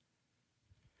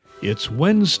It's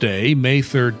Wednesday, May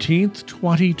 13th,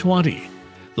 2020,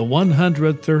 the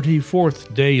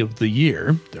 134th day of the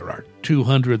year. There are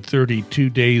 232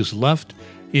 days left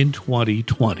in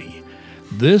 2020.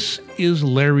 This is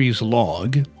Larry's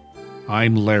Log.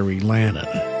 I'm Larry Lannan.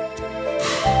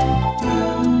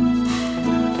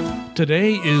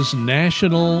 Today is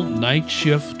National Night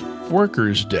Shift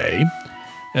Workers Day,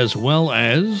 as well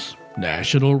as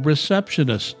National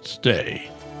Receptionists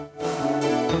Day.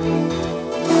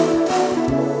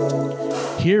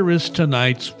 Here is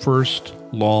tonight's first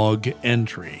log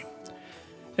entry.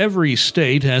 Every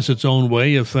state has its own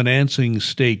way of financing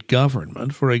state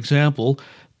government. For example,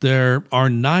 there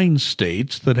are 9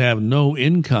 states that have no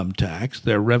income tax.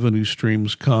 Their revenue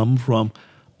streams come from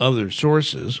other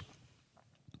sources.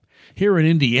 Here in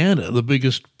Indiana, the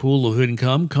biggest pool of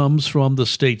income comes from the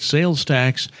state sales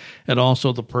tax and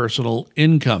also the personal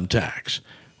income tax.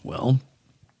 Well,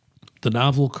 the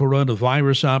novel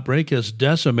coronavirus outbreak has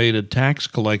decimated tax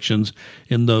collections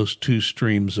in those two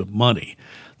streams of money.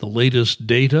 The latest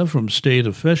data from state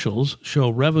officials show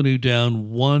revenue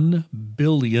down $1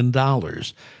 billion.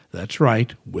 That's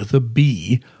right, with a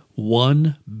B,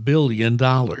 $1 billion.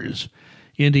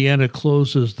 Indiana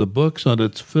closes the books on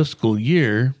its fiscal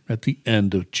year at the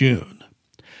end of June.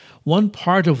 One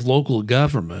part of local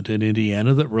government in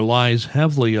Indiana that relies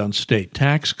heavily on state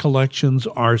tax collections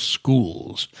are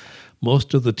schools.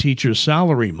 Most of the teacher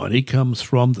salary money comes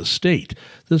from the state.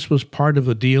 This was part of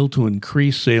a deal to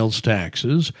increase sales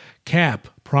taxes, cap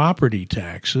property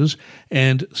taxes,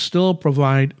 and still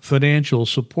provide financial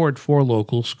support for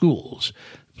local schools.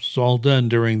 It's all done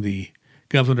during the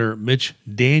Governor Mitch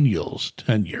Daniels'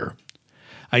 tenure.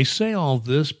 I say all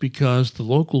this because the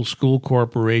local school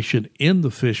corporation in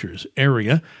the Fishers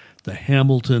area, the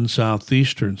Hamilton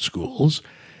Southeastern Schools,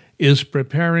 is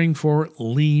preparing for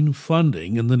lean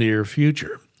funding in the near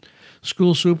future.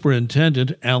 School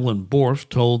Superintendent Alan Borf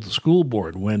told the school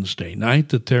board Wednesday night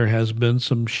that there has been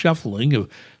some shuffling of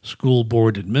school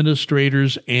board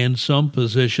administrators and some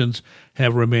positions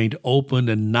have remained open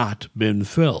and not been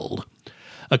filled.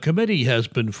 A committee has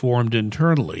been formed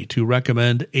internally to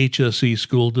recommend HSE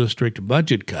school district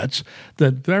budget cuts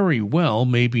that very well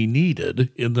may be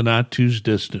needed in the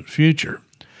not-too-distant future.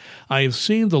 I have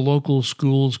seen the local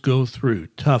schools go through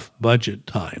tough budget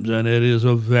times, and it is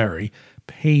a very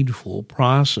painful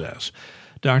process.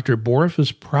 Dr. Borf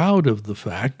is proud of the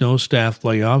fact no staff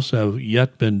layoffs have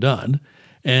yet been done,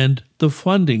 and the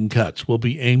funding cuts will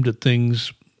be aimed at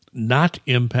things not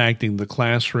impacting the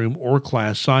classroom or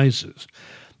class sizes.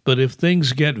 But if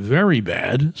things get very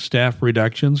bad, staff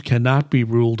reductions cannot be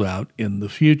ruled out in the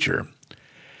future.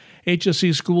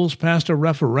 HSE schools passed a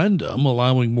referendum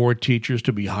allowing more teachers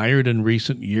to be hired in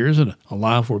recent years and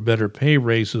allow for better pay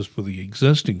raises for the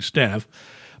existing staff.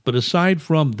 But aside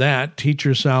from that,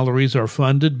 teacher salaries are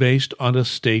funded based on a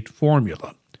state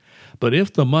formula. But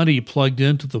if the money plugged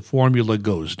into the formula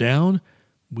goes down,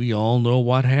 we all know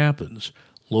what happens.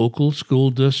 Local school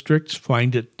districts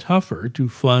find it tougher to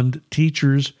fund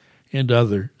teachers and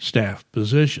other staff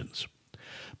positions.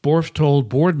 Borf told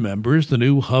board members the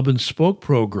new Hub and Spoke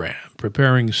program,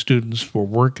 preparing students for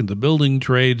work in the building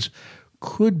trades,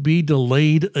 could be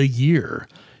delayed a year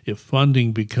if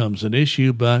funding becomes an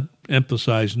issue, but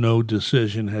emphasized no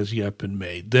decision has yet been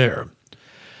made there.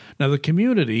 Now, the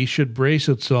community should brace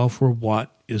itself for what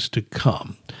is to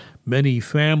come. Many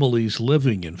families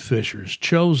living in Fishers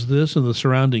chose this and the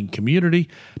surrounding community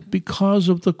because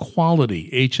of the quality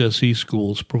HSE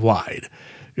schools provide.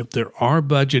 If there are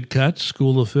budget cuts,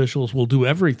 school officials will do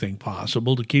everything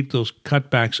possible to keep those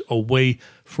cutbacks away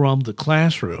from the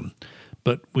classroom.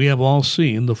 But we have all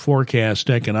seen the forecast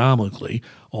economically.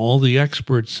 All the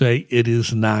experts say it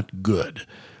is not good.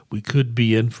 We could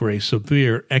be in for a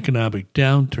severe economic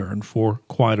downturn for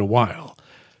quite a while.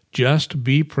 Just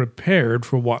be prepared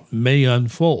for what may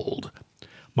unfold.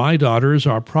 My daughters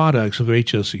are products of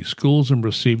HSE schools and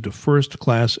received a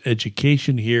first-class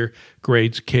education here,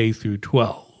 grades K through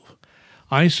 12.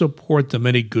 I support the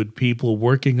many good people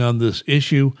working on this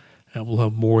issue and will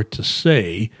have more to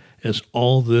say as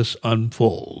all this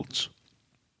unfolds.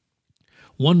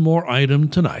 One more item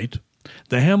tonight.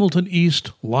 The Hamilton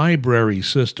East Library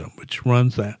System, which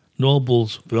runs the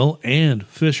Noblesville and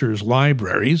Fishers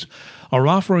libraries, are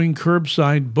offering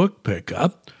curbside book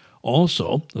pickup.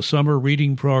 Also, the summer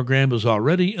reading program is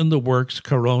already in the works,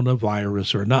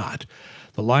 coronavirus or not.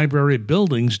 The library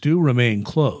buildings do remain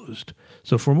closed.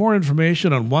 So for more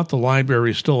information on what the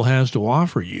library still has to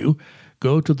offer you,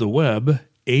 go to the web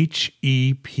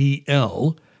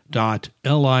hepl.lib.in.us.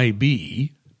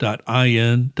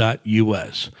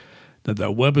 Now,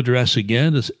 the web address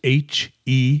again is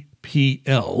hepl.lib.in.us.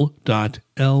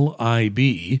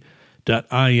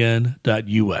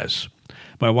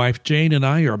 My wife Jane and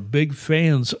I are big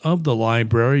fans of the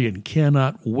library and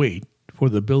cannot wait for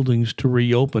the buildings to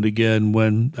reopen again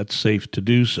when that's safe to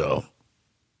do so.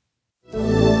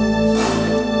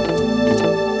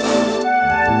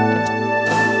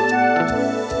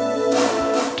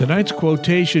 Tonight's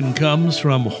quotation comes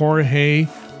from Jorge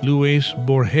Luis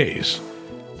Borges,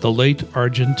 the late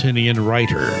Argentinian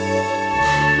writer.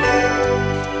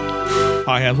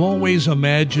 I have always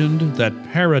imagined that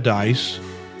paradise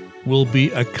will be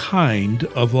a kind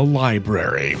of a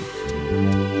library.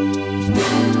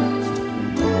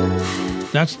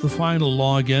 That's the final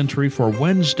log entry for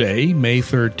Wednesday, May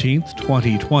 13th,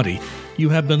 2020. You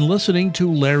have been listening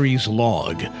to Larry's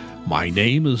Log. My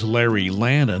name is Larry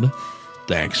Lannon.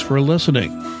 Thanks for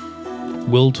listening.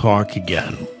 We'll talk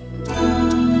again.